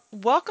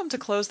Welcome to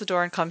Close the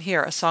Door and Come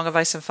Here, a Song of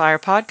Ice and Fire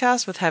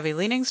podcast with heavy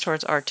leanings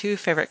towards our two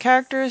favorite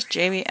characters,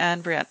 Jaime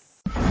and Brienne.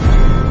 There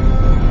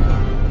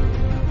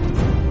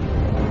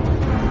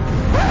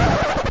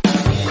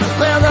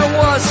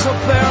was a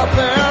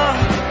bear,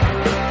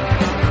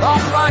 all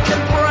black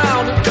and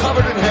brown and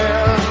covered in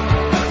hair.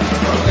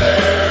 From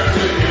there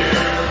to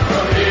here,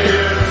 from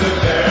here to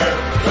there,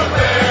 the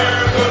bear,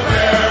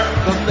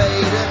 the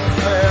maiden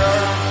fair.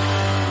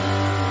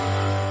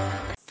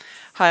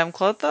 Hi, I'm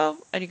Clotho,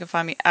 and you can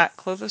find me at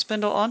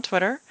ClothoSpindle on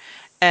Twitter.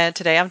 And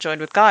today I'm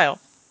joined with Guile.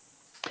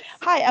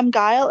 Hi, I'm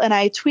Guile, and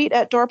I tweet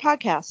at Door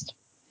Podcast.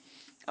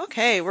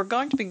 Okay, we're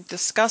going to be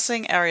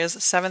discussing Arya's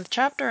 7th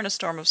chapter in A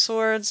Storm of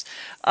Swords,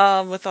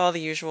 with all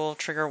the usual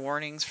trigger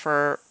warnings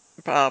for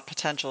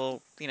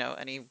potential,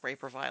 any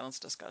rape or violence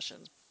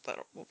discussions that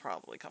will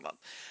probably come up.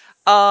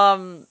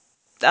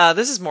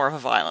 This is more of a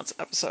violence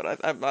episode.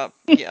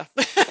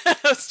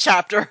 This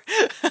chapter.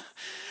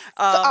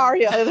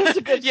 Arya, there's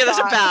a good yeah, there's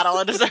a battle.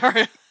 It is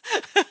Arya.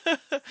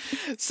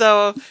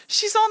 So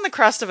she's on the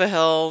crest of a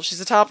hill. She's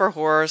atop her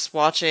horse,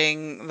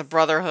 watching the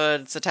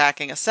Brotherhood's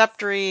attacking a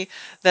Sceptry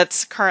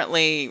that's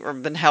currently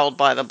been held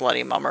by the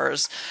Bloody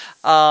Mummers.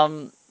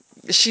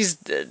 She's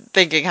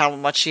thinking how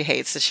much she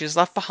hates that she was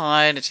left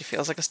behind, and she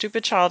feels like a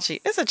stupid child.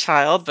 She is a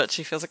child, but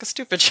she feels like a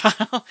stupid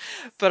child.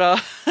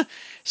 But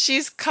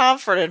she's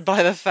comforted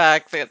by the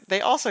fact that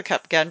they also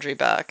kept Gendry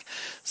back.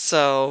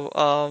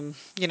 So,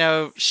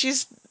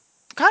 she's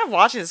kind of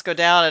watching this go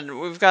down, and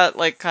we've got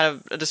kind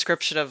of a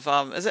description of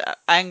is it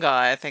Angai,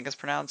 I think is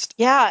pronounced.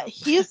 Yeah,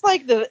 he's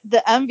like the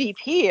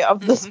MVP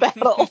of this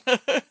battle.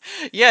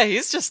 Yeah,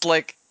 he's just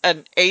like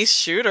an ace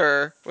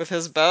shooter with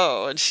his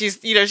bow, and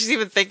she's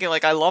even thinking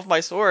I love my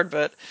sword,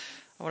 but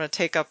I want to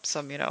take up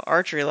some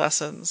archery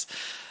lessons.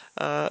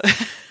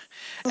 This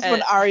is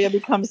when Arya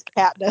becomes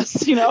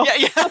Katniss,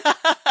 Yeah.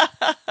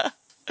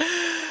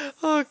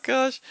 Oh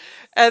gosh.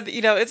 And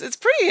it's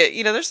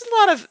pretty, there's a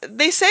lot of,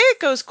 they say it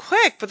goes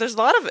quick, but there's a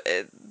lot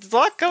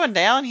going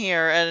down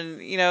here, and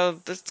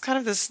there's kind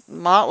of this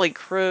motley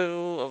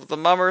crew of the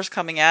mummers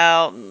coming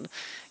out, and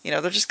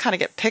they're just kind of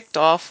get picked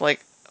off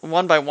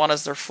one by one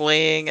as they're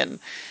fleeing, and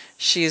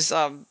she's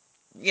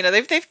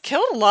they've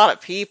killed a lot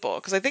of people,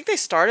 because I think they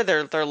started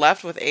they're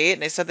left with 8,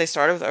 and they said they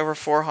started with over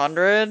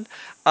 400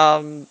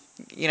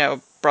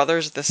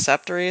 brothers of the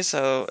Sceptry,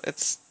 so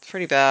it's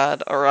pretty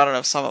bad. Or I don't know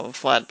if some of them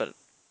fled, but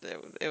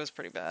it was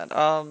pretty bad.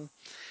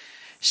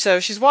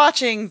 So she's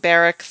watching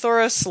Beric,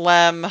 Thoros,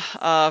 Lem,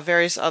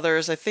 various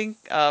others. I think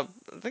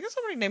it's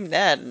somebody named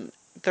Ned.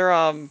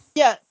 They're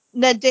yeah,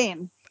 Ned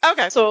Dane.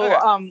 Okay. So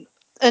okay.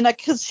 And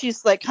because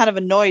she's kind of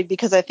annoyed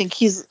because I think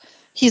he's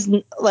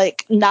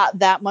not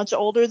that much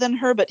older than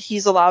her, but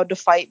he's allowed to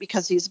fight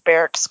because he's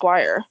Beric's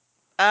squire.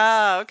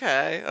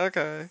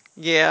 Okay.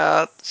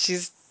 Yeah,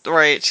 she's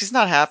right. She's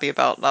not happy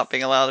about not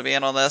being allowed to be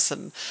in on this,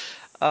 and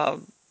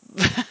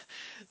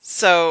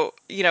so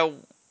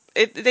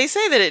they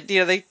say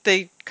that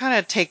they kind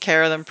of take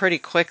care of them pretty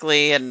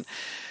quickly, and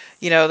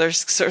there's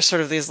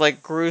sort of these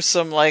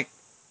gruesome what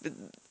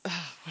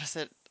is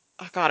it?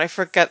 Oh God, I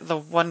forget the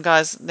one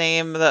guy's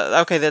name.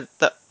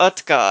 The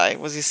Ut guy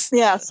was he?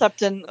 Yeah,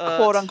 Septon,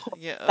 quote unquote,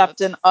 yeah,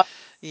 Septon.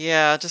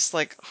 yeah, just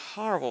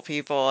horrible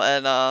people,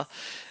 and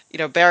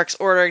Beric's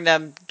ordering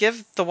them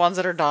give the ones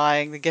that are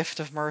dying the gift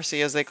of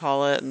mercy, as they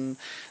call it, and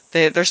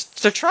their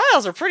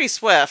trials are pretty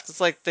swift. It's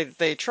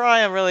they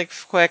try them really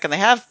quick, and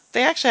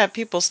they actually have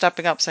people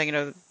stepping up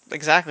saying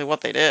exactly what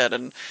they did,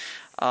 and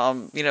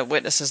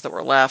witnesses that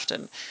were left,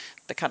 and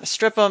they kind of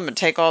strip them and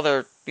take all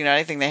their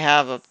anything they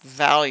have of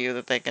value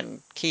that they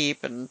can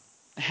keep and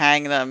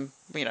hang them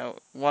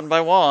one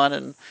by one,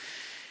 and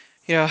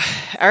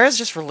Arya's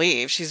just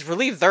relieved. She's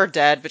relieved they're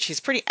dead, but she's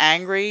pretty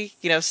angry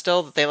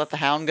still that they let the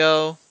Hound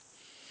go.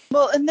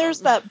 Well, and there's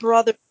that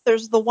brother.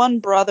 There's the one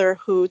brother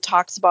who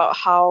talks about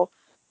how,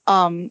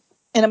 and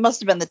it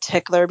must have been the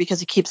tickler because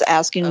he keeps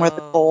asking where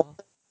the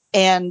gold.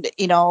 And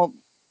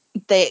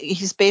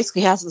he's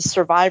basically has the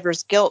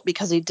survivor's guilt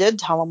because he did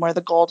tell him where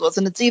the gold was.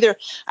 And it's either,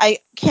 I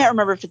can't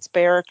remember if it's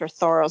Beric or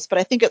Thoros, but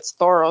I think it's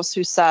Thoros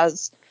who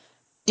says,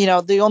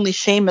 the only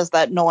shame is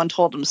that no one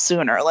told him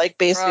sooner.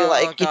 Basically,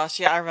 oh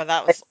gosh, yeah, I remember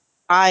that was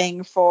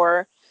dying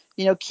for,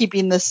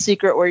 keeping this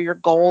secret where your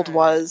gold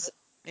was.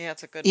 Yeah,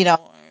 it's a good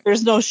point.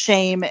 There's no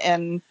shame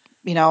in,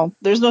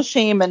 there's no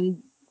shame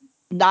in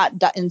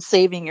in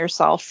saving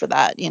yourself for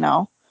that,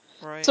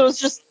 Right. So it's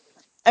just,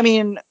 I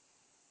mean,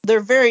 they're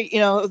very,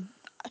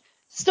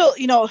 still,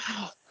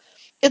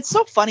 it's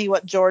so funny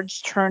what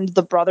George turned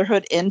the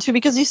Brotherhood into,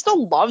 because he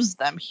still loves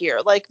them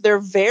here. They're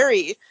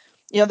very,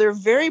 they're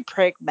very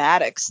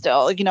pragmatic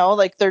still,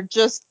 they're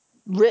just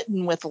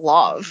written with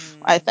love,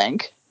 I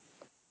think.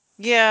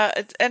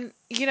 Yeah, and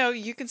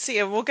you can see,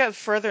 and we'll get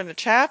further in the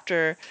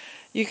chapter,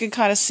 you can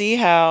kind of see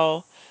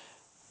how,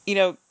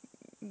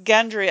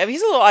 Gendry, I mean,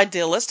 he's a little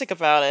idealistic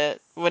about it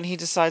when he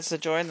decides to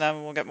join them,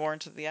 and we'll get more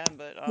into the end,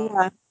 but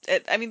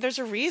there's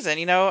a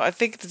reason, I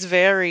think it's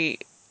very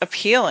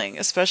appealing,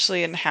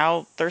 especially in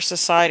how their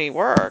society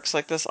works,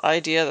 this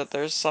idea that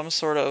there's some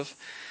sort of,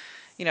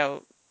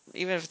 even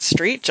if it's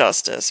street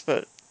justice,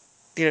 but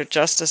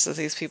justice that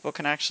these people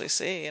can actually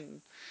see.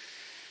 And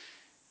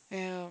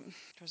yeah,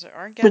 because there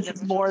aren't Which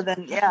getting is more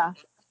than, yeah.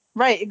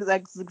 Right,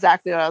 that's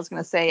exactly what I was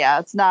going to say. Yeah,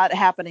 it's not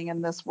happening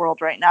in this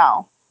world right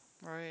now.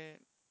 right.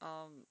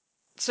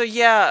 So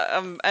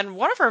yeah, and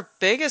one of her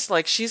biggest,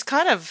 like, she's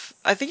kind of,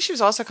 I think she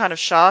was also kind of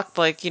shocked,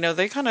 like,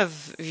 they kind of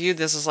viewed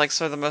this as like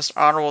sort of the most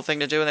honorable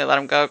thing to do, and they let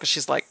him go because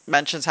she's like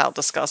mentions how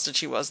disgusted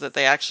she was that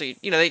they actually,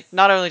 they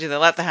not only did they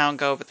let the Hound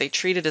go, but they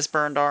treated his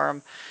burned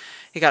arm.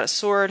 He got his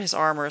sword, his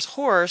armor, his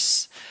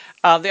horse.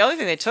 The only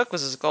thing they took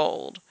was his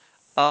gold.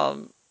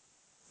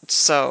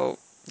 So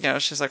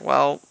she's like,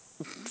 well,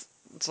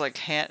 it's like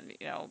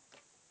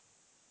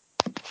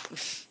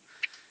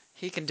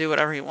he can do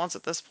whatever he wants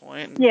at this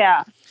point.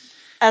 Yeah.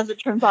 As it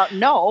turns out,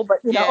 no, but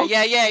Yeah,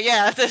 yeah, yeah,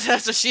 yeah.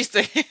 That's what she's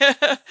thinking.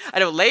 I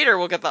know later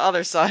we'll get the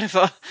other side of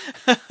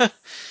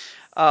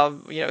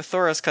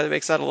Thoros kind of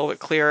makes that a little bit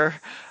clearer.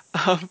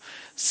 Um,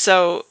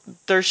 so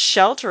they're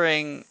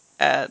sheltering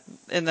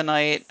in the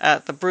night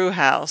at the brew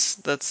house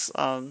that's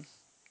kind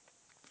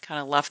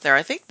of left there.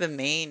 I think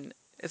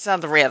it's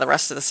not the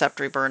rest of the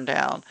Sceptry burned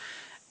down,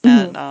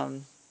 Mhm.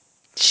 and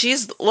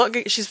she's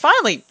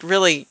finally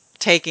really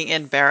taking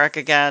in Beric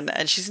again,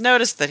 and she's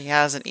noticed that he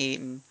hasn't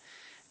eaten,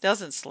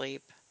 doesn't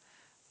sleep.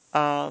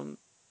 Um,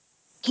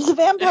 He's a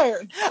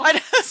vampire. I know,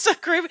 it's so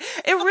creepy.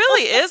 It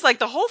really is like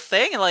the whole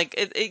thing, like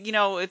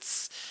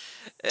it's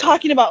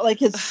Talking about like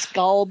his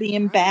skull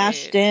being right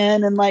bashed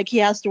in, and like he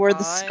has to wear the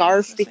eyes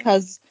scarf missing.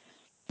 because,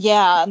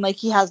 yeah, and like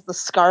he has the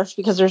scarf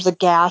because there's a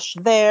gash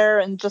there,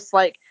 and just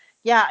like,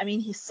 yeah, I mean,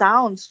 he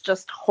sounds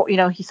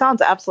he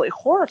sounds absolutely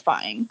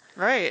horrifying.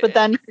 Right. But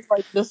then he's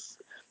like this,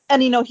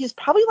 and he's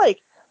probably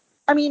like,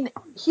 I mean,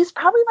 he's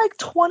probably like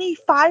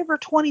 25 or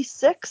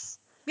 26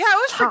 Yeah, I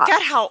always top.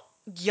 forget how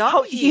young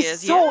How he he's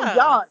is. so Yeah.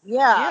 young,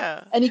 yeah,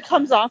 Yeah. and he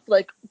comes off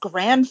like Right.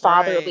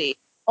 grandfatherly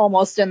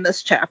almost in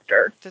this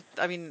chapter.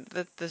 I mean,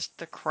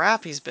 the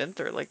crap he's been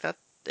through, like that.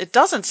 It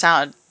doesn't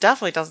sound,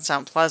 definitely doesn't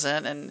sound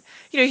pleasant. And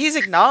he's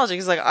acknowledging.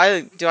 He's like,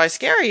 I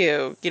scare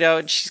you?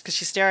 And because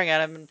she's staring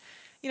at him,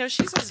 and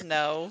she says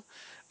no,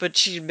 but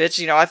she admits,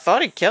 I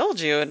thought he killed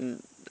you,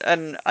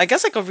 and I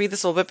guess I could read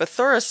this a little bit, but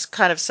Thoris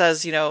kind of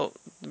says,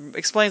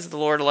 explains that the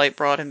Lord of Light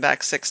brought him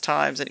back 6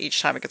 times, and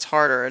each time it gets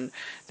harder, and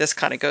this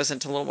kind of goes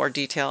into a little more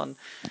detail,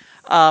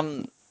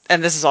 um,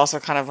 and this is also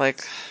kind of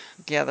like,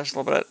 yeah, there's a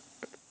little bit of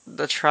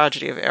the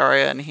tragedy of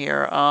Arya in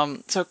here.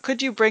 So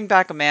could you bring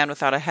back a man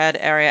without a head?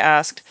 Arya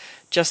asked.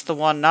 Just the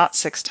one, not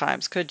 6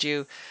 times, could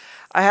you?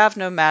 I have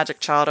no magic,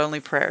 child, only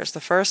prayers.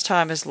 The first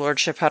time his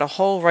lordship had a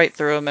hole right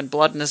through him and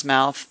blood in his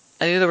mouth.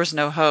 I knew there was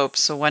no hope,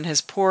 so when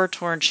his poor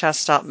torn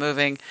chest stopped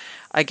moving,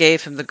 I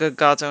gave him the good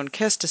God's own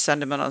kiss to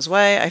send him on his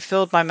way. I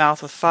filled my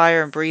mouth with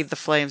fire and breathed the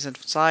flames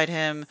inside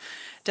him,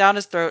 down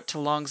his throat to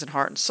lungs and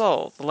heart and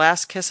soul. The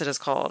last kiss it is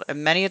called,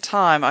 and many a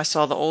time I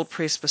saw the old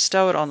priest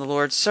bestow it on the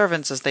Lord's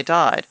servants as they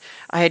died.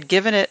 I had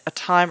given it a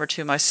time or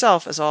two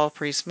myself, as all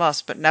priests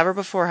must, but never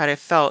before had I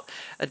felt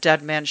a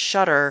dead man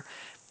shudder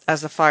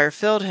as the fire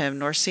filled him,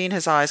 nor seen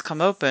his eyes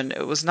come open.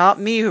 It was not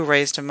me who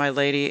raised him, my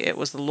lady, it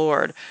was the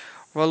Lord.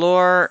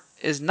 Rolor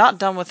is not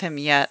done with him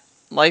yet.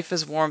 Life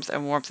is warmth,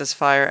 and warmth is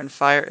fire, and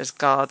fire is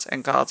God's,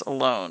 and God's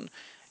alone.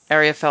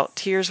 Arya felt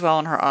tears well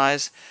in her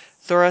eyes.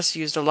 Thoros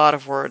used a lot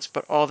of words,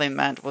 but all they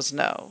meant was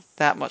no.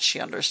 That much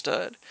she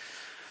understood.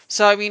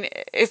 So, I mean,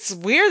 it's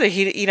weird that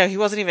he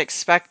wasn't even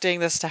expecting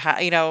this to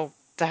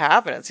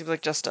happen. It seems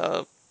like just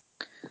a,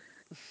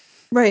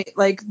 Right,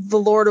 like the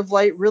Lord of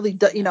Light really,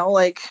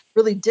 like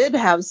really did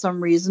have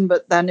some reason,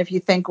 but then if you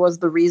think was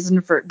the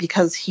reason for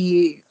because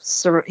he,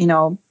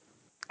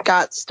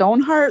 got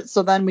Stoneheart,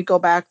 so then we go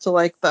back to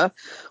like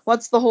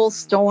what's the whole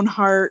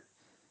Stoneheart,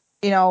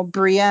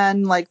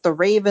 Brienne, like the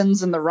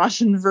Ravens and the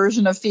Russian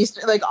version of Feast,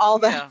 like all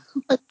that,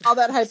 yeah. all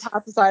that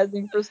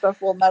hypothesizing for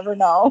stuff we'll never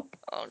know.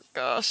 Oh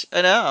gosh,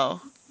 I know.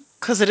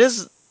 Because it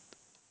is.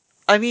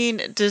 I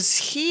mean, does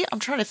he? I'm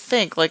trying to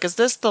think. Like, is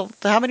this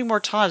how many more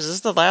times? Is this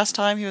the last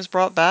time he was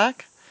brought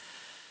back?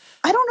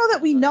 I don't know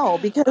that we know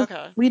because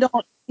Okay. we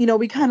don't,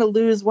 we kind of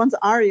lose once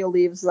Arya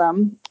leaves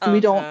them. Okay. We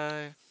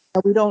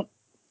don't.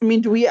 I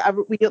mean, do we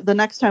ever? The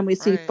next time we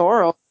see Right.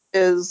 Thoros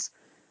is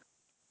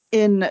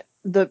in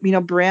the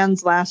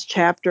Bran's last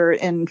chapter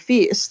in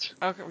Feast,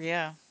 Okay.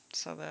 Yeah.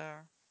 So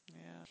there.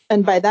 Yeah.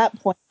 and by Oh. that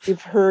point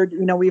we've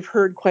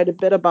heard quite a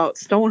bit about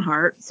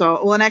Stoneheart.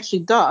 So, well, and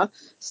actually,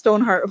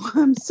 Stoneheart.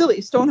 I'm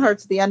silly.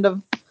 Stoneheart's the end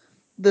of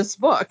this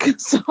book. Oh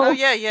So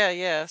yeah, yeah,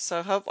 yeah.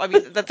 So hope. I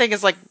mean, the thing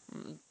is, like,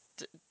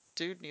 d-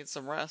 dude needs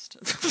some rest.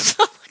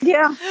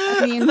 yeah, I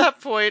At mean,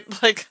 that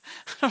point, like,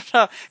 I don't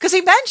know, because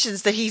he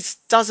mentions that he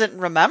doesn't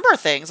remember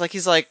things. Like,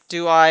 he's like,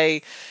 "Do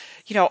I?"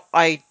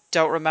 I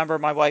don't remember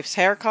my wife's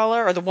hair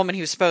color or the woman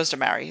he was supposed to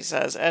marry, he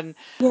says. And,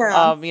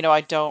 yeah.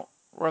 I don't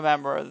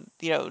remember,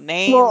 Well,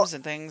 names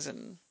and things.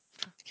 And,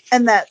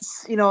 and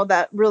that's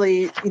that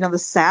really the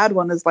sad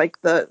one is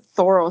like the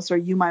Thoros, "Are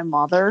you my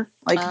mother?"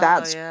 Like oh,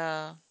 that's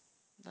yeah,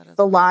 that is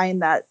the right. line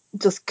that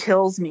just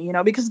kills me,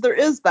 because there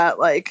is that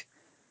like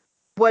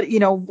what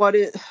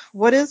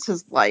what is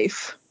his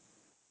life?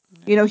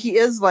 You know, he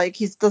is like,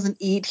 he doesn't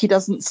eat, he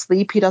doesn't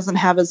sleep, he doesn't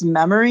have his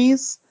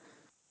memories.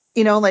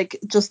 You know, like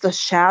just a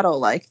shadow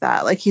like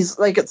that. Like he's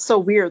like, it's so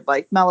weird.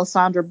 Like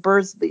Melisandre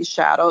births these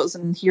shadows,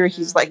 and here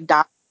he's like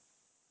dying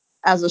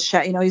as a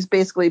shadow. You know, he's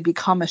basically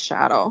become a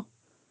shadow.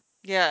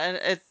 Yeah,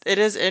 and it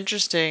is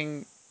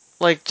interesting,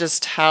 like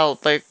just how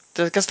like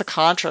I guess the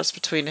contrast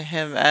between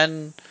him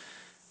and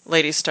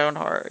Lady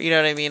Stoneheart. You know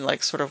what I mean?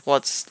 Like sort of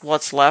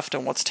what's left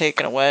and what's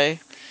taken away.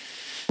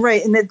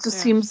 Right. And it just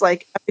Yeah. seems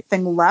like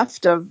everything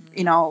left of,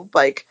 you know,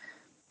 like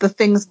the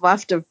things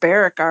left of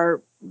Beric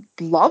are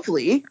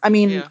lovely. I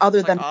mean, Yeah, other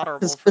like than his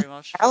honorable, pretty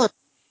much. physicality.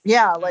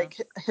 Yeah, Yeah. like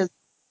his,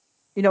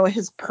 you know,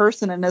 his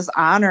person and his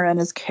honor and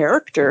his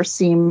character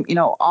seem, you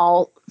know,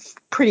 all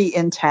pretty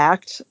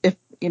intact. If,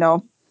 you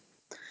know,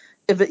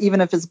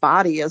 even if his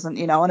body isn't,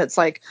 you know, and it's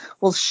like,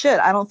 well, shit,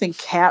 I don't think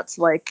Kat's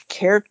like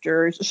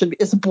character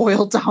is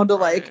boiled down to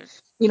like,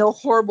 Right. you know,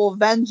 horrible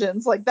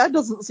vengeance. Like that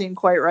doesn't seem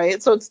quite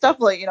right. So it's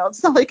definitely, you know,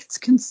 it's not like it's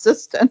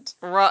consistent.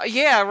 Right.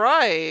 Yeah.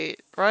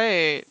 Right.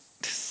 Right.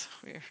 So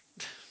weird.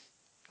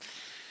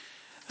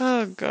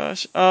 Oh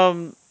gosh.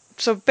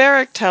 So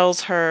Beric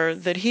tells her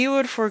that he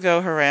would forego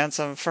her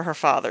ransom for her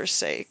father's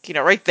sake. You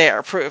know, right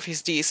there, proof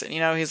he's decent. You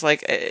know, he's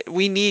like,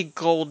 we need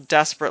gold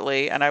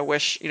desperately, and I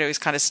wish, you know, he's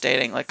kind of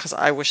stating like, because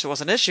I wish there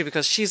was an issue,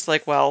 because she's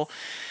like, well,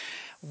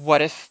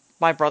 what if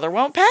my brother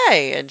won't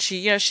pay? And she,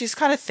 you know, she's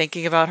kind of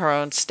thinking about her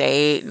own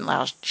state and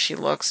how she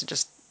looks and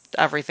just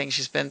everything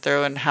she's been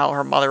through and how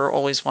her mother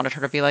always wanted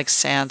her to be like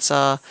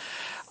Sansa.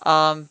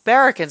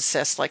 Beric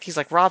insists, like, he's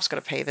like, Rob's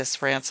going to pay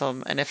this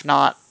ransom, and if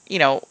not, you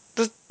know,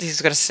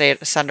 he's going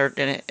to send her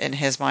in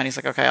his mind. He's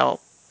like, okay,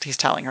 he's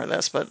telling her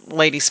this, but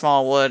Lady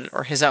Smallwood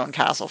or his own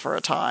castle for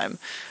a time.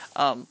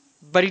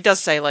 But he does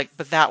say, like,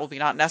 but that will be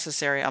not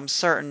necessary. I'm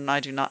certain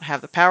I do not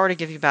have the power to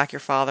give you back your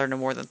father, no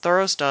more than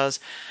Thoros does,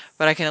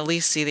 but I can at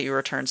least see that you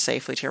return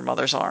safely to your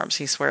mother's arms.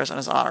 He swears on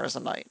his honor as a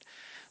knight.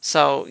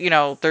 So, you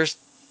know, there's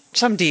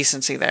some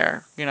decency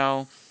there, you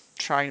know,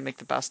 trying to make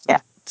the best of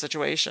Yeah. the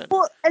situation.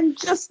 Well, and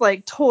just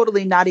like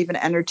totally not even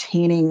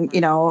entertaining,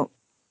 you know,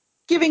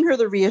 giving her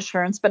the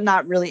reassurance, but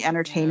not really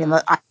entertaining Yeah,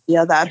 the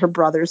idea that her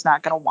brother's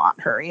not going to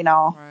want her, you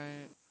know?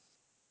 right.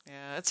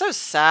 Yeah, it's so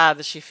sad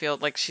that she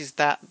feels like she's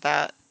that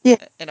Yeah.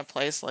 in a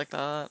place like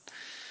that.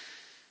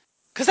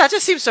 Because that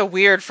just seems so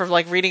weird from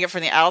like reading it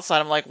from the outside.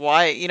 I'm like,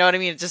 why? You know what I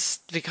mean?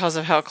 Just because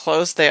of how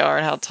close they are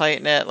and how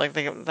tight knit. Like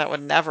that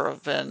would never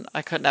have been.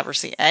 I could never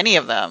see any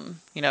of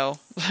them. You know.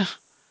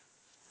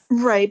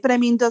 Right. But I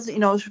mean, doesn't, you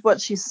know, what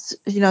she's,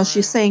 you know,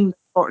 she's Right. saying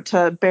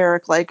to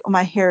Beric, like, oh,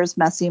 my hair is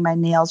messy, my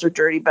nails are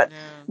dirty. But Yeah.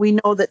 we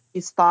know that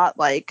she's thought,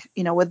 like,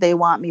 you know, would they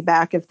want me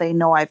back if they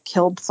know I've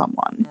killed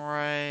someone?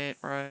 Right.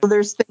 Right. So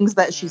there's things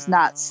that she's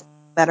not Yeah. saying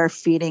that are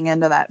feeding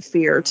into that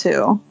fear,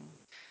 too.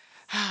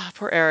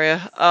 Poor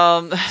area.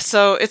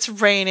 So it's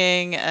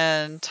raining,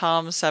 and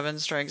Tom Seven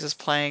Strings is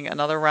playing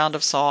another round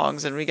of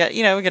songs, and we get,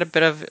 you know, we get a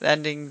bit of the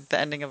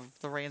ending of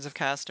the Reigns of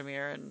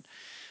Castamere, and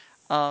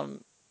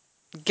um,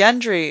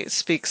 Gendry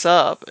speaks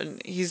up,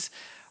 and he's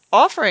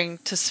offering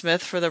to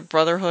Smith for the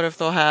Brotherhood if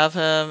they'll have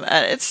him,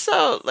 and it's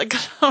so like I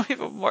don't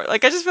even more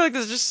like I just feel like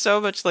there's just so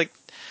much like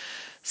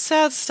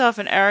sad stuff,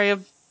 and Arya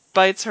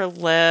bites her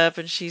lip,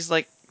 and she's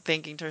like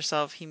thinking to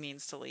herself, he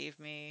means to leave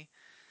me.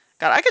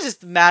 God, I could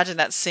just imagine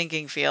that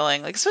sinking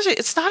feeling. Like, especially,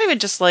 it's not even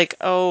just like,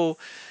 oh,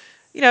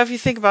 you know, if you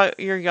think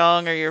about your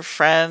young or your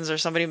friends or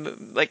somebody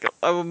like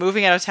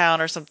moving out of town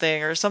or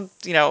something, or some,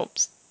 you know,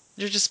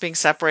 you're just being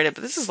separated.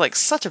 But this is like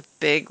such a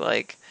big,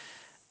 like,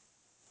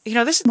 you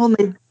know, this, Well,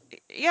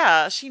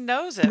 yeah, she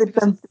knows it they've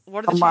because been through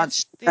what are the so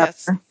chances? much Yeah,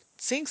 together.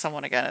 seeing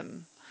someone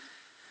again.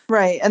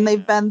 Right. And they've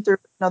Yeah. been through,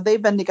 you know,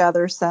 they've been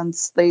together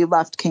since they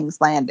left King's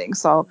Landing.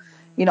 So,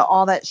 you know,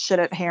 all that shit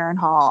at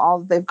Harrenhal, all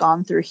that they've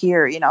gone through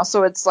here, you know,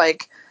 so it's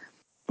like,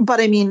 but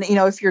I mean, you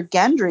know, if you're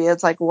Gendry,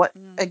 it's like, what,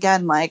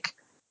 again, like,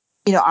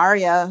 you know,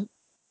 Arya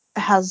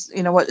has,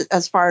 you know, what,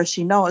 as far as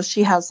she knows,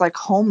 she has like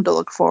home to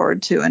look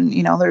forward to. And,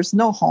 you know, there's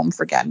no home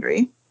for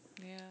Gendry.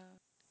 Yeah.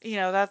 You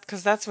know, that,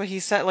 because that's what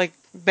he said. Like,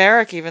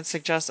 Beric even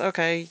suggests,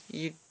 okay,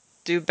 you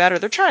do better.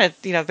 They're trying to,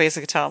 you know,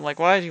 basically tell him, like,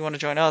 why do you want to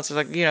join us? It's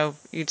like, you know,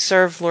 you'd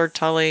serve Lord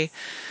Tully,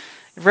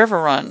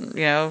 River Run,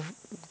 you know,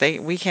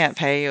 we can't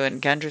pay you.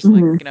 And Gendry's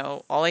like, Mm-hmm. you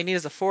know, all I need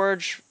is a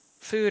forge,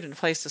 food, and a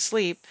place to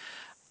sleep.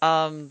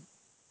 Um,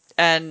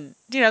 and,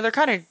 you know, they're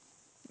kind of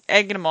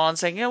egging him on,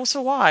 saying, you know,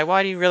 so why?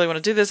 Why do you really want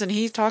to do this? And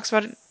he talks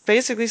about it,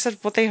 basically said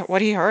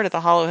what he heard at the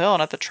Hollow Hill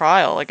and at the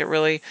trial. Like, it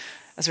really,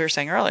 as we were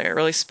saying earlier, it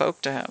really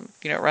spoke to him.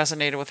 You know, it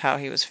resonated with how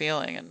he was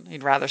feeling, and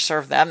he'd rather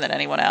serve them than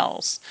anyone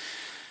else.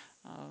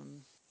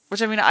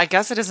 Which, I mean, I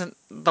guess it isn't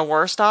the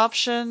worst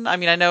option. I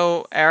mean, I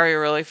know Arya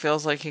really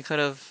feels like he could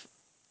have,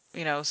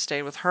 you know,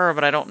 stayed with her,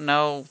 but I don't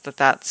know that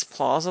that's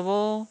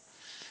plausible.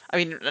 I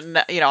mean,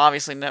 you know,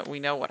 obviously we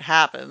know what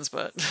happens,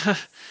 but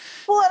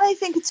Well, and I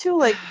think too,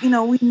 like, you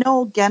know, we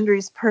know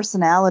Gendry's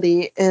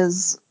personality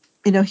is,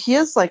 you know, he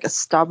is like a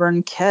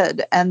stubborn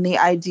kid. And the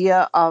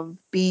idea of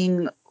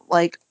being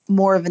like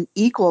more of an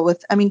equal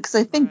with, I mean, because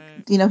I think,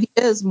 right, you know, he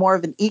is more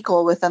of an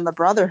equal within the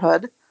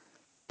Brotherhood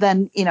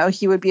than, you know,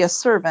 he would be a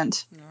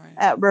servant.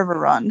 at River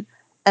Run.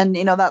 And,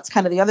 that's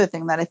kind of the other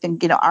thing that I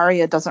think,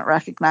 Arya doesn't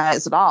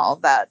recognize at all,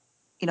 that,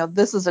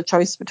 this is a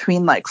choice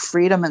between like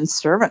freedom and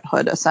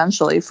servanthood,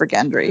 essentially, for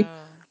Gendry.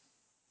 Yeah.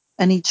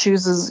 And he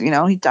chooses,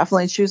 he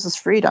definitely chooses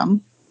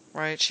freedom.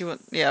 Right. She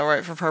wouldn't, yeah,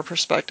 right. From her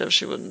perspective,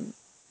 she wouldn't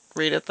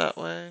read it that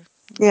way.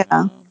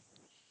 Yeah.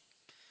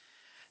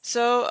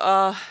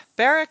 So,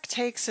 Beric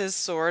takes his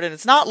sword, and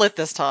it's not lit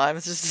this time,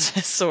 it's just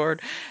his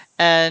sword,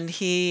 and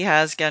he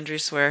has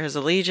Gendry swear his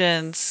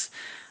allegiance,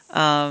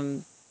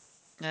 and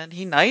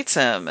he knights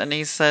him, and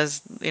he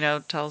says,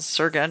 tells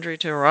Sir Gendry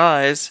to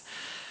arise,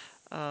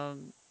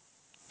 and,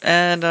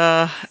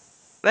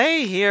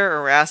 they hear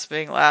a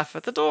rasping laugh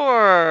at the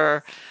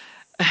door,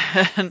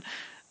 and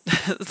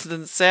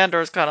then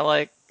Sandor's kind of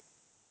like,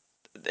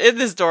 in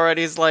this door, and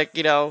he's like,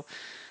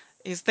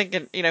 he's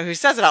thinking, he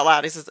says it out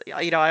loud, he says,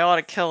 I ought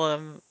to kill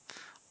him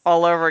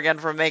all over again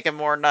for making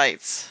more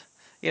knights.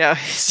 He's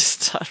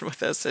just done with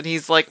this, and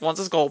he's like wants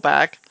his gold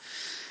back.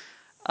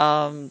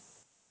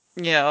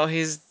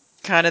 He's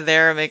kind of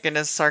there making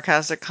his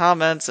sarcastic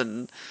comments,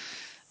 and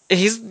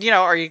he's,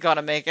 are you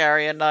gonna make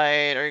Arya a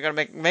knight? Are you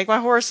gonna make my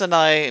horse a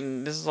knight?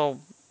 And this is all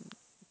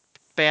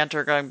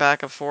banter going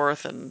back and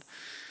forth, and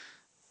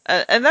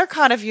they're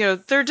kind of,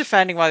 they're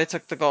defending why they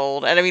took the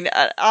gold. And I mean,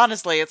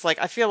 honestly, it's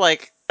like I feel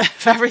like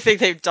everything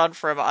they've done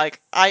for him, like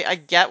I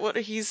get what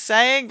he's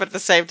saying, but at the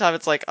same time,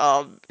 it's like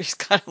he's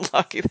kind of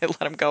lucky they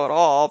let him go at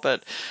all.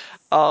 But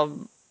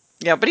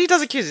yeah, but he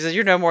does accuse. He says,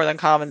 "You're no more than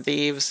common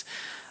thieves,"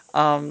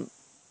 and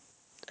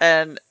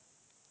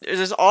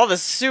there's all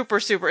this super.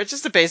 It's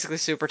just a basically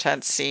super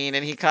tense scene,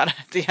 and he kind of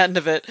at the end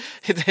of it,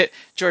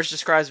 George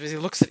describes it as he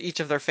looks at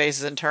each of their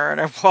faces in turn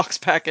and walks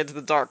back into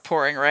the dark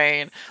pouring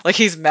rain, like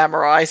he's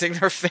memorizing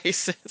their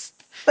faces.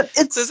 But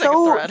it's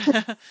so like a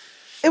thread.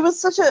 It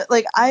was such a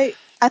like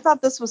I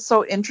thought this was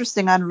so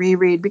interesting on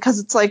reread, because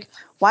it's like,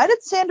 why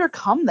did Sandor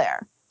come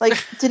there? Like,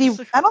 did he?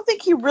 I don't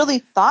think he really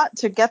thought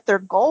to get their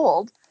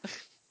gold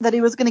that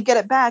he was going to get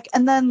it back.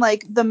 And then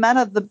like the men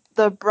of the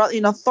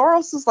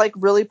Thoros is like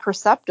really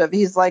perceptive.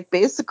 He's like,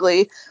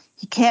 basically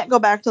he can't go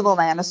back to the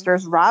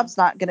Lannisters. Rob's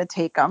not going to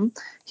take him.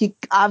 He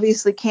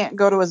obviously can't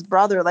go to his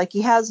brother. Like,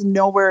 he has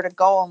nowhere to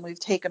go, and we've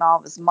taken all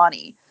of his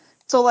money.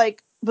 So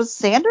like, was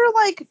Sandor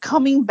like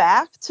coming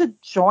back to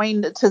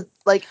join, to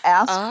like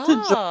ask to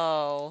join?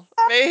 Oh,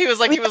 maybe he was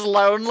like, he was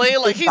lonely,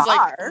 like he's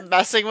like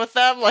messing with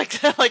them, like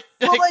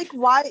well, like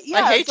why?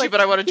 Yeah, I hate you, like,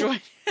 but I want to join.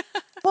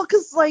 Well,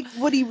 because like,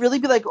 would he really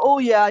be like, oh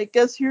yeah, I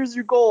guess here's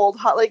your gold?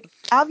 Like,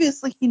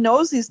 obviously he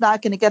knows he's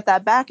not going to get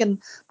that back,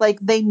 and like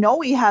they know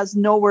he has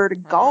nowhere to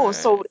go. Right.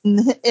 So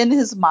in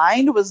his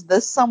mind, was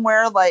this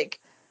somewhere like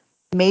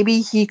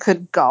maybe he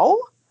could go?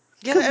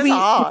 Yeah, it's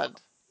odd.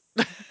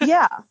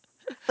 Yeah,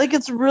 like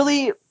it's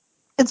really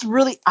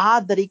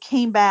odd that he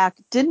came back,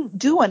 didn't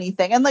do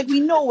anything, and like we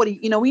know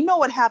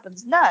what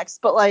happens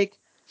next, but like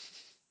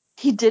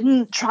he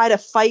didn't try to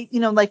fight.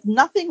 Like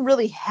nothing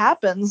really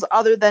happens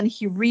other than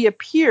he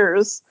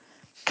reappears,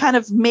 kind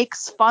of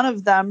makes fun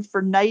of them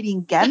for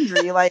knighting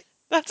Gendry, like.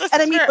 That's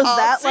and I mean, was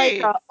that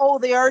scene. Like, oh,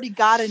 they already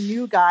got a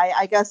new guy,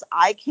 I guess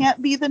I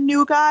can't be the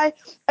new guy?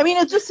 I mean,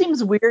 it just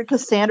seems weird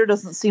because Sandor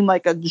doesn't seem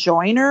like a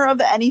joiner of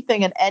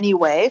anything in any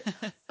way.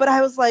 But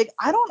I was like,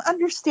 I don't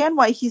understand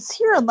why he's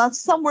here, unless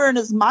somewhere in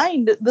his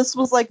mind this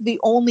was like the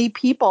only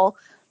people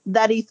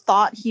that he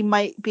thought he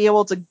might be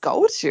able to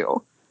go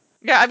to.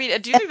 Yeah, I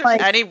mean, do you think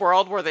there's any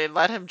world where they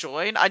let him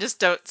join? I just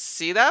don't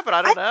see that, but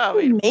I don't know.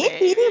 I mean,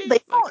 maybe they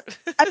don't.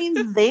 I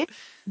mean, they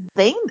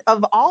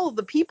of all of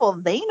the people,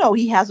 they know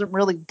he hasn't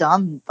really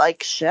done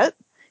like shit.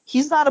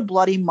 He's not a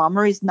bloody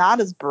mummer. He's not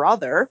his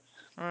brother.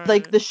 Right.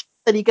 Like the shit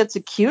that he gets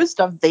accused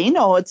of, they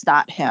know it's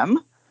not him.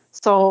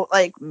 So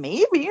like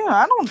maybe,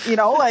 I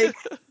don't, like.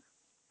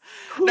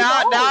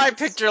 Now I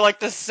picture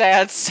like the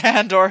sad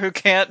Sandor who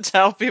can't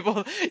tell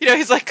people.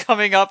 He's like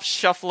coming up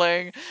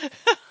shuffling.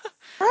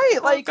 Right,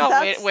 like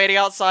waiting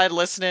outside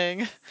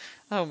listening.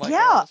 Oh my god.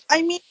 Yeah,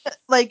 I mean,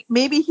 like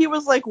maybe he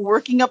was like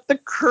working up the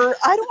curve.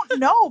 I don't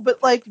know,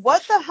 but like,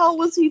 what the hell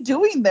was he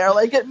doing there?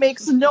 Like, it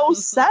makes no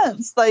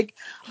sense. Like,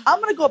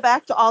 I'm gonna go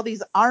back to all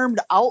these armed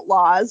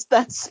outlaws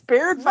that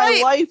spared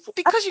my life.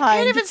 Because you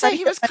can't even say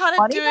he was kind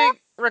of doing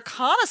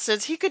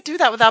reconnaissance. He could do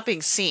that without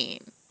being seen.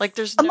 Like,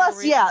 there's no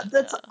reason. Yeah,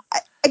 that's.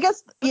 I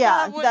guess, but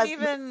yeah,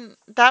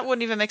 that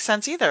wouldn't even make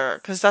sense either,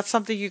 because that's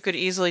something you could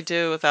easily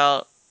do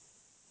without.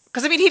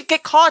 Because, I mean, he'd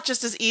get caught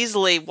just as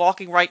easily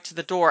walking right to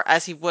the door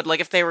as he would, like,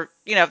 if they were,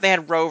 if they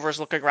had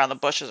rovers looking around the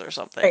bushes or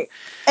something. Right.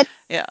 And,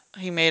 yeah,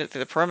 he made it through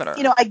the perimeter.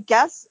 I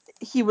guess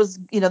he was,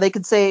 they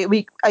could say,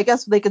 we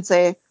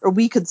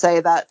could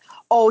say that,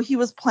 oh, he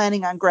was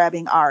planning on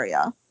grabbing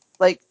Arya.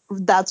 Like,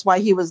 that's why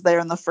he was there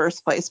in the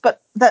first place. But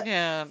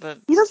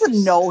he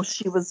doesn't know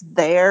she was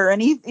there,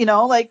 and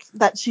like,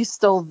 that she's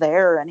still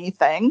there or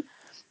anything.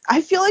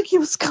 I feel like he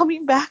was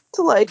coming back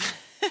to, like,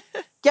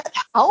 get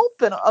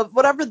help and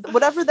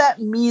whatever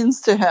that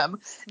means to him.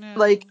 Yeah.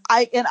 Like,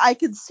 I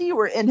could see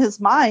where in his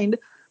mind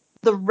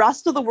the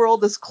rest of the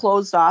world is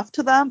closed off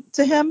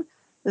to him.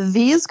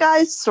 These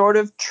guys sort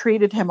of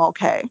treated him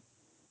okay.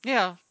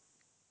 Yeah.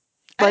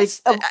 Like,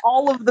 of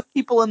all of the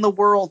people in the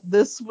world,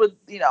 this would,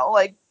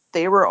 like,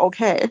 they were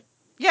okay.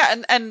 Yeah,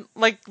 and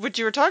like what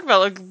you were talking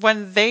about, like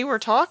when they were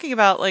talking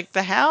about like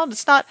the Hound,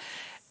 it's not,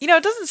 it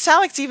doesn't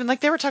sound like it's even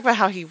like they were talking about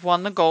how he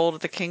won the gold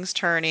at the King's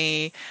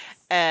Tourney,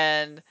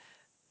 and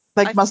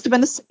like must have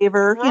been a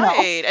saver,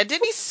 right. And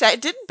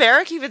didn't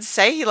Beric even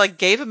say he like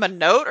gave him a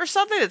note or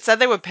something that said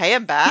they would pay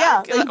him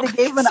back? Yeah, like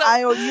they gave him an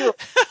IOU.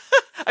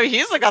 I mean,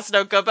 he's like, that's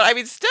no good, but I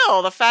mean,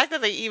 still, the fact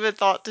that they even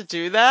thought to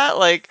do that,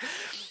 like,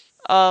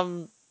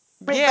 right,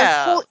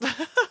 yeah.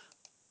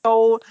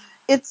 So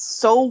it's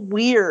so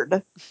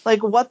weird.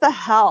 Like, what the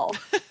hell?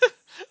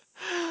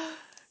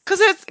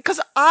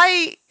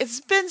 It's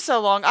been so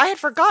long, I had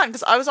forgotten,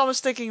 because I was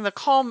almost thinking the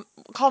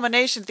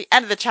culmination at the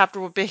end of the chapter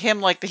would be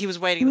him, like, that he was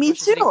waiting in the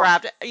bushes and he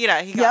grabbed, he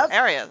got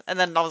Arya, and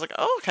then I was like,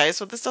 oh, okay,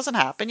 so this doesn't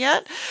happen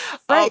yet?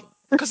 Right.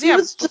 Because,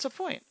 what's the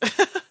point?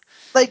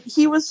 Like,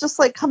 he was just,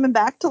 like, coming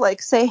back to,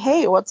 like, say,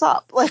 hey, what's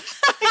up? Like,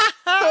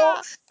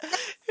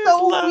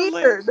 so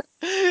weird.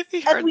 He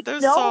heard we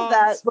those know songs.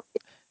 that,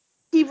 like,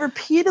 he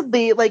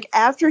repeatedly, like,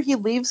 after he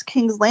leaves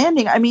King's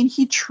Landing, I mean,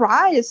 he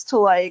tries to,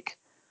 like,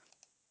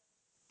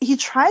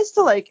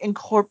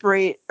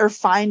 incorporate or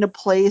find a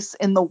place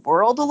in the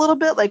world a little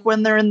bit, like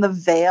when they're in the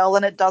Vale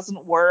and it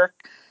doesn't work.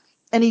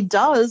 And he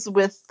does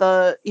with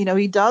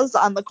he does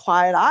on the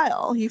Quiet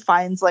Isle. He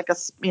finds like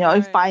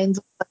he finds,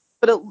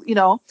 but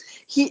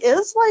he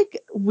is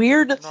like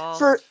weird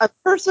for a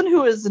person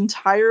who is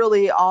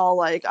entirely all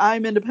like,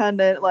 I'm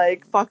independent,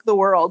 like fuck the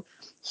world.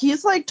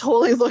 He's like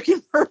totally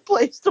looking for a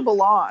place to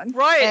belong.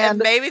 Right. And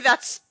maybe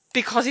that's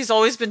because he's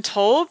always been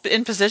told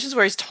in positions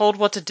where he's told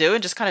what to do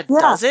and just kind of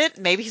does it.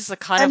 Maybe he's of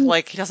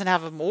like, he doesn't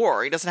have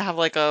he doesn't have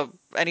like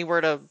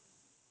anywhere to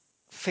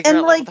figure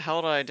out like, what the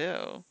hell do I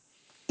do?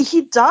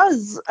 He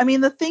does. I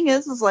mean, the thing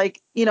is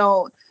like,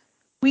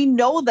 we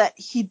know that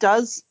he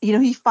does,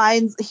 he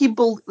finds,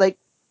 like,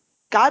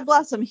 God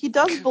bless him, he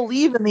does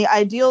believe in the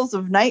ideals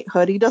of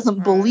knighthood. He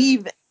doesn't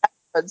believe in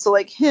knighthood. So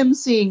like him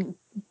seeing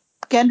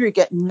Gendry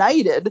get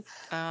knighted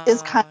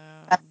is kind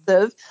of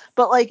offensive.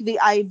 But like the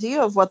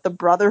idea of what the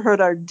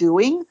Brotherhood are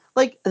doing,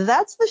 like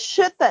that's the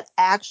shit that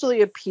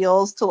actually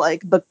appeals to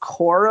like the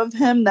core of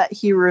him that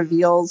he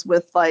reveals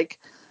with like,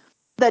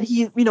 that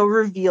he,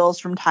 reveals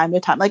from time to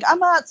time. Like, I'm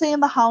not saying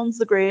the Hound's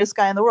the greatest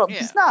guy in the world. Yeah.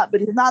 He's not, but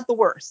he's not the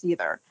worst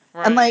either.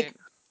 Right. And like,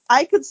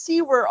 I could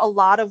see where a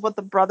lot of what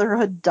the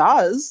Brotherhood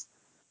does,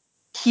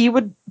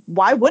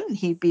 why wouldn't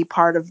he be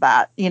part of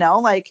that?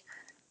 Like,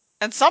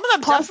 and some of them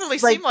definitely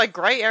seem like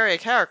gray area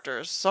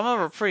characters. Some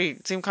of them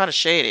seem kind of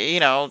shady,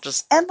 and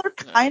they're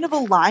kind of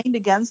aligned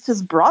against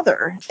his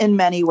brother in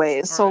many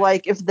ways. Right. So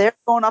like, if they're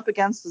going up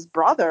against his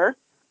brother,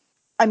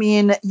 I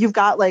mean, you've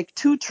got like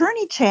 2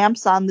 tourney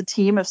champs on the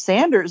team of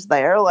Sanders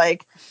there.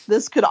 Like,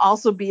 this could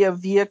also be a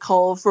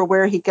vehicle for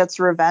where he gets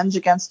revenge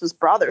against his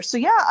brother. So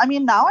yeah, I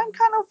mean, now I'm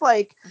kind of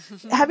like,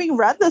 having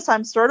read this,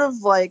 I'm sort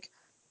of like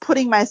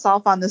putting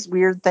myself on this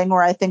weird thing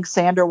where I think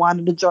Sander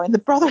wanted to join the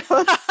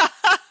Brotherhood.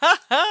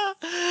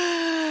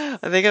 I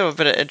think it would have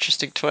been an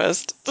interesting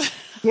twist.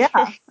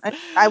 Yeah,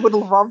 I would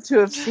love to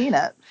have seen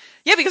it.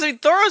 Yeah, because I mean,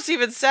 Thoros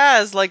even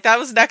says, like, that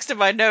was next in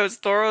my notes,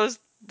 Thoros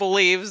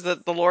believes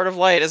that the Lord of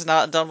Light is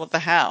not done with the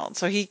Hound.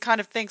 So he kind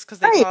of thinks, because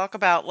they talk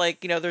about,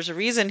 like, there's a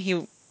reason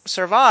he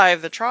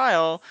survived the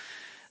trial.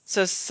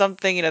 So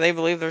something, they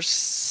believe there's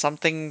some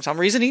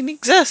reason he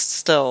exists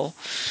still.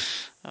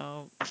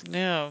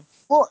 Yeah.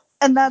 Well,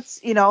 and that's,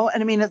 and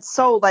I mean, it's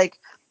so, like,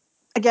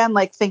 again,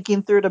 like,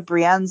 thinking through to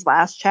Brienne's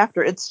last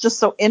chapter, it's just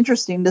so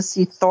interesting to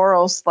see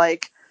Thoros,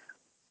 like,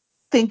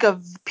 think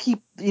of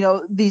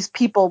these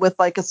people with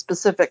like a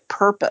specific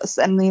purpose.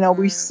 And,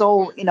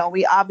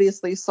 we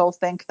obviously so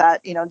think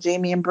that,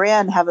 Jaime and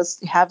Brienne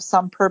have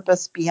some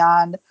purpose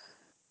beyond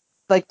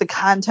like the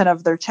content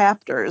of their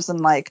chapters, and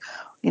like,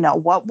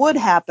 what would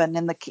happen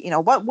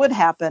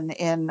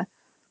in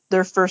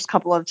their first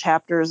couple of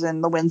chapters in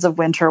the Winds of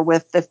Winter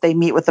if they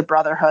meet with the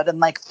Brotherhood, and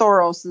like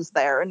Thoros is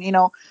there, and,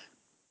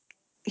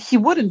 he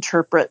would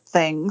interpret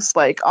things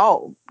like,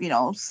 oh,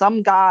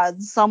 some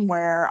gods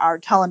somewhere are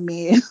telling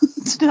me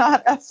to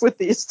not F with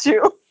these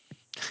 2.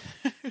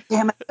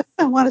 Damn it.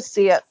 I want to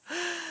see it.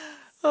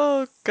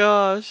 Oh,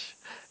 gosh.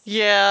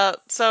 Yeah,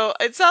 so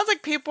it sounds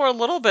like people are a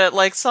little bit,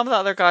 like, some of the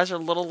other guys are a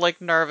little,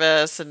 like,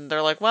 nervous, and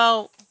they're like,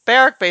 well,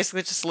 Beric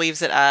basically just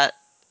leaves it at,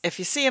 if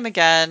you see him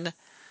again,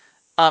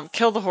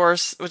 kill the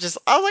horse, which is,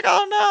 I was like,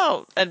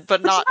 oh no,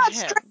 but not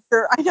him.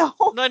 Stranger, I know,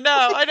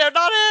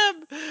 not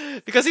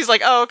him, because he's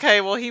like, oh, okay,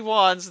 well, he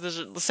won, so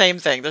there's the same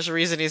thing, there's a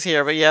reason he's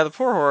here, but yeah, the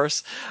poor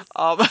horse.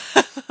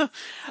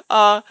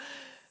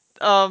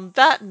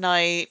 That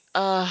night,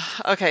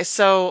 okay,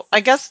 so I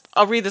guess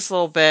I'll read this a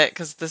little bit,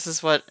 because this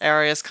is what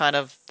Arya's kind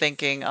of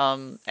thinking.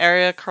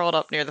 Arya curled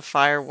up near the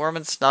fire, warm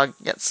and snug,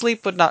 yet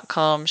sleep would not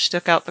come. She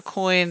took out the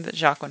coin that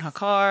Jaqen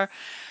H'ghar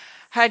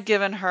had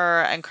given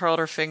her and curled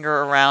her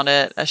finger around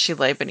it as she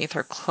lay beneath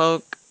her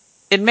cloak.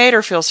 It made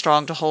her feel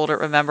strong to hold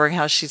it, remembering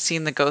how she'd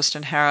seen the ghost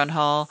in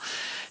Harrenhal.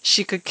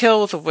 She could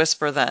kill with a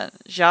whisper then.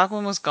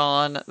 Jacqueline was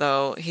gone,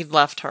 though he'd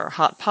left her.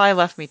 Hot Pie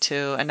left me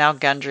too, and now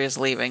Gendry is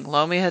leaving.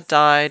 Lomi had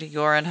died,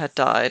 Yoren had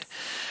died.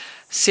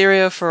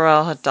 Syrio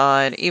Forel had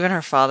died, even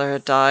her father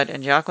had died,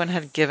 and Jacqueline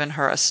had given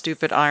her a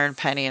stupid iron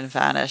penny and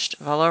vanished.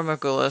 Valor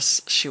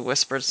Morgulis, she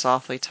whispered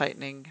softly,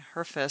 tightening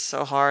her fist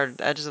so hard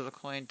the edges of the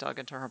coin dug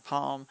into her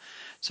palm.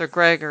 Sir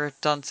Gregor,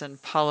 Duncan,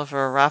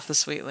 Polliver, Raph the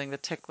Sweetling, the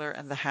Tickler,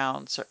 and the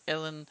Hound, Sir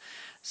Ilan,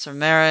 Sir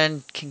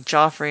Meryn, King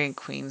Joffrey, and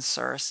Queen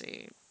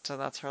Cersei. So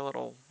that's her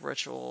little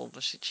ritual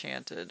that she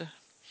chanted.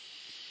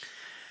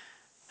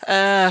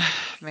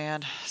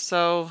 Man.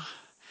 So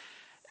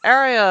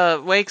Arya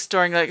wakes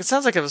during, like, it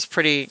sounds like it was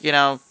pretty,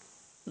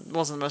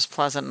 wasn't the most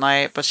pleasant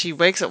night, but she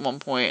wakes at one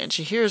point and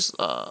she hears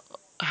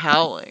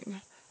howling.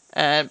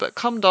 But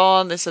come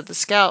dawn, they said the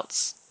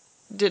scouts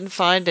didn't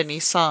find any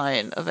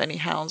sign of any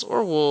hounds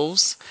or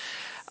wolves.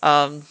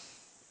 And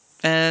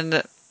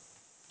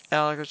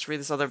I'll just read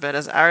this other bit.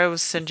 As Arya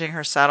was singeing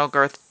her saddle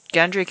girth,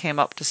 Gendry came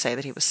up to say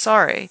that he was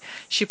sorry.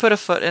 She put a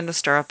foot in the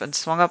stirrup and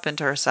swung up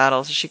into her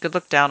saddle so she could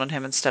look down on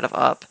him instead of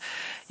up.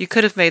 You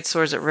could have made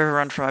swords at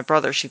Riverrun for my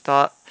brother, she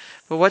thought.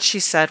 But what she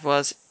said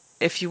was,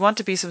 if you want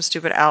to be some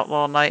stupid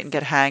outlaw knight and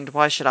get hanged,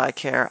 why should I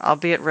care? I'll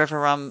be at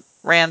Riverrun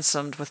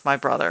ransomed with my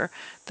brother.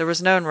 There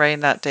was no rain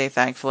that day,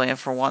 thankfully, and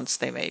for once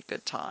they made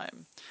good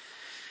time.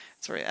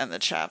 That's where we end the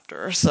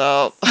chapter.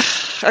 So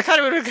I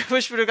kind of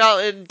wish we'd have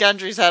got in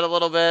Gendry's head a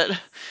little bit.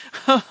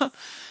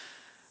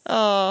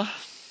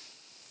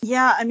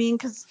 Yeah, I mean,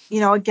 because,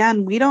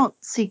 again, we don't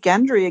see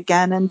Gendry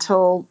again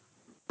until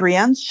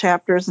Brienne's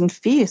chapters and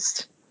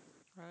Feast.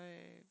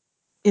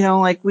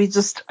 Right. We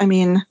just,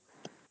 goodbye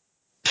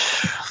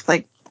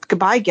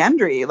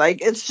Gendry.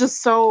 It's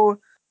just so,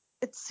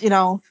 it's,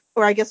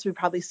 or I guess we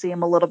probably see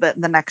him a little bit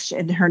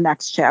in her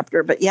next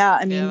chapter. But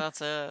yeah, Yeah,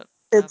 that's it.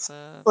 It's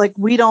like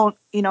we don't,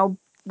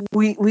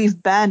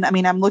 we've been,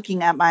 I'm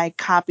looking at my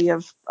copy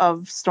of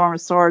Storm of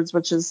Swords,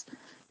 this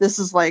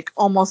is like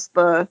almost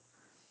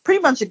pretty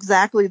much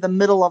exactly the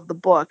middle of the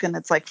book, and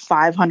it's like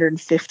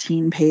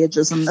 515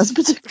 pages in this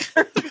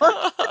particular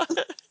book,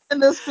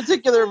 in this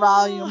particular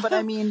volume.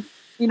 But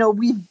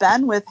we've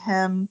been with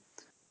him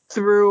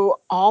through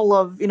all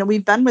of,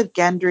 we've been with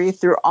Gendry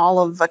through all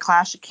of A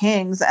Clash of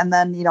Kings, and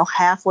then,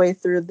 halfway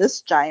through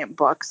this giant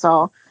book.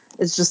 So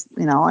it's just,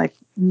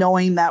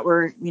 knowing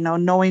that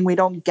knowing we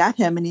don't get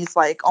him, and he's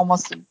like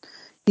almost,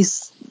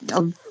 he's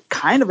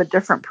kind of a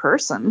different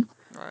person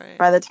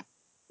by the time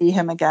we see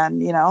him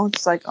again,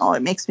 it's like, oh,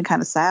 it makes me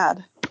kind of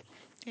sad.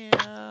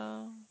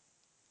 Yeah.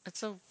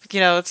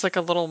 It's like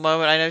a little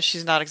moment. I know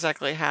she's not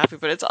exactly happy,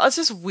 but it's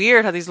just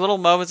weird how these little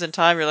moments in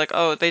time, you're like,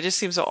 oh, they just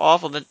seem so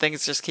awful, and then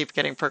things just keep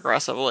getting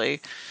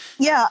progressively.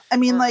 Yeah,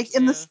 worse,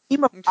 in the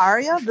scheme of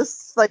Arya,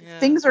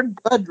 things are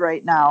good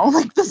right now.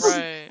 These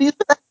are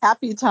the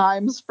happy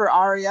times for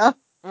Arya.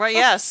 Right,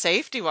 yeah,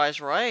 safety-wise,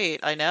 right.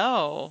 I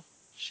know.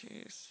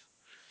 Jeez.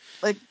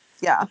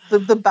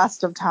 The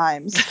best of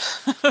times.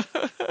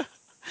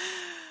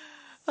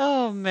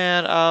 Oh,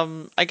 man.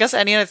 I guess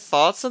any other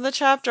thoughts on the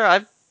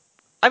chapter?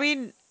 I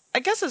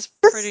guess it's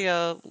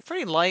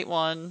pretty light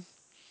one.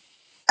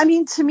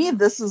 To me,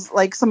 this is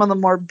like some of the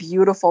more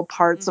beautiful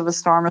parts of A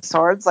Storm of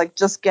Swords,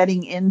 just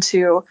getting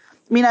into.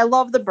 I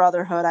love the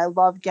Brotherhood. I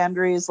love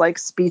Gendry's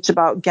speech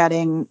about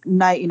getting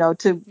night,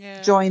 to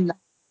join them.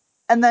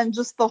 And then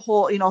just the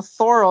whole,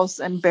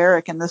 Thoros and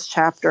Beric in this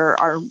chapter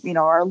are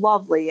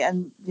lovely.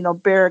 And,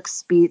 Beric's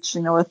speech,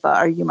 with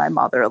Are You My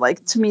Mother?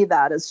 To me,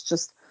 that is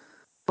just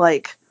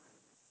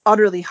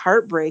utterly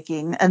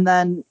heartbreaking. And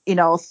then,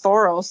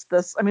 Thoros,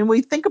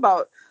 we think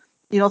about,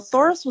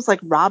 Thoros was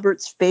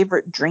Robert's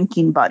favorite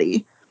drinking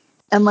buddy.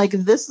 And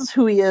this is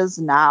who he is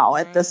now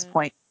at this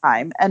point in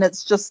time. And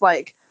it's just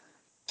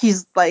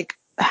he's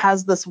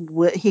has this,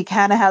 he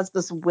kind of has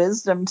this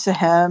wisdom to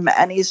him.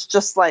 And he's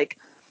just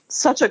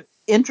such a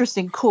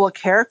interesting, cool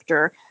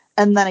character.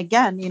 And then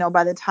again,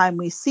 by the time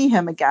we see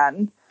him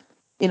again,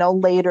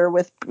 later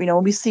with,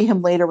 when we see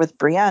him later with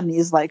Brienne,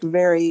 he's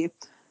very,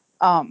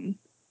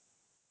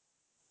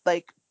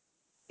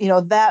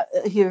 that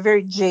he's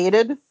very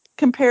jaded,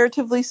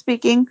 comparatively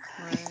speaking.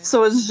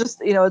 So it's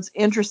just, it's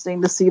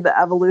interesting to see the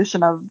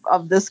evolution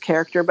of this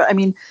character. But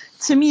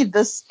to me,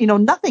 this,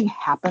 nothing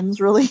happens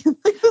really.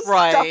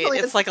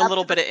 It's like a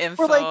little bit of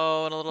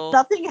info and a little.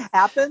 Nothing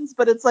happens,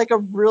 but it's a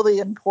really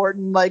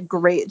important,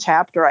 great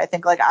chapter. I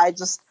think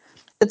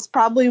it's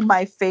probably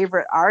my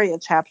favorite Arya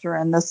chapter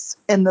in this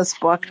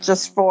book,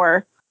 just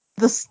for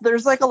this.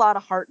 There's a lot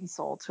of heart and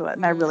soul to it,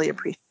 and I really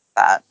appreciate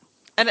that.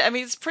 And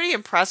it's pretty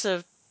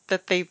impressive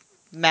that they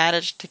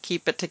managed to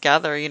keep it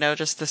together.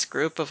 Just this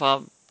group of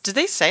Did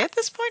they say at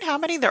this point how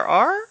many there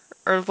are,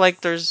 or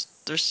there's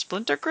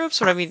splinter groups?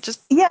 What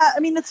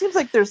it seems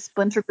like there's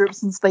splinter groups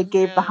since they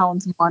gave the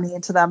Hounds money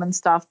to them and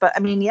stuff. But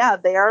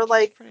they are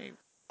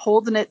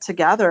holding it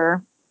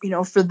together,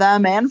 for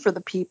them and for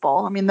the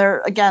people.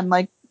 They're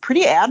again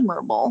pretty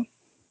admirable.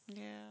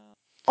 Yeah.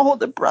 Oh,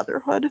 the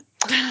Brotherhood.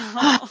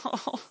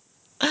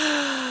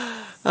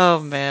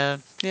 Oh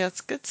man, yeah,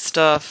 it's good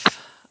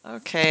stuff.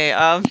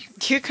 Okay,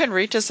 you can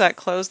reach us at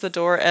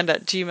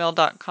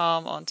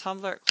closethedoorand@gmail.com, on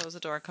Tumblr at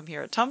closethedoor, and come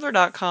here at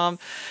tumblr.com.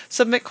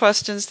 Submit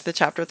questions to the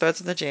chapter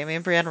threads in the Jaime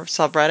and Brienne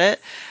subreddit,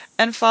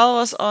 and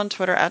follow us on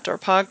Twitter at Door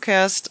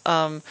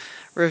Podcast.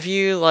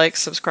 Review, like,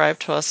 subscribe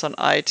to us on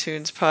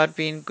iTunes,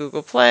 Podbean,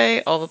 Google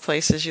Play, all the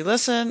places you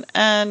listen,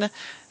 and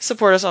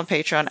support us on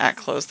Patreon at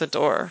Close the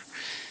Door.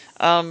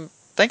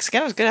 Thanks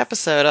again. It was a good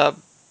episode.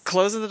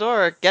 Closing the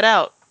door. Get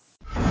out.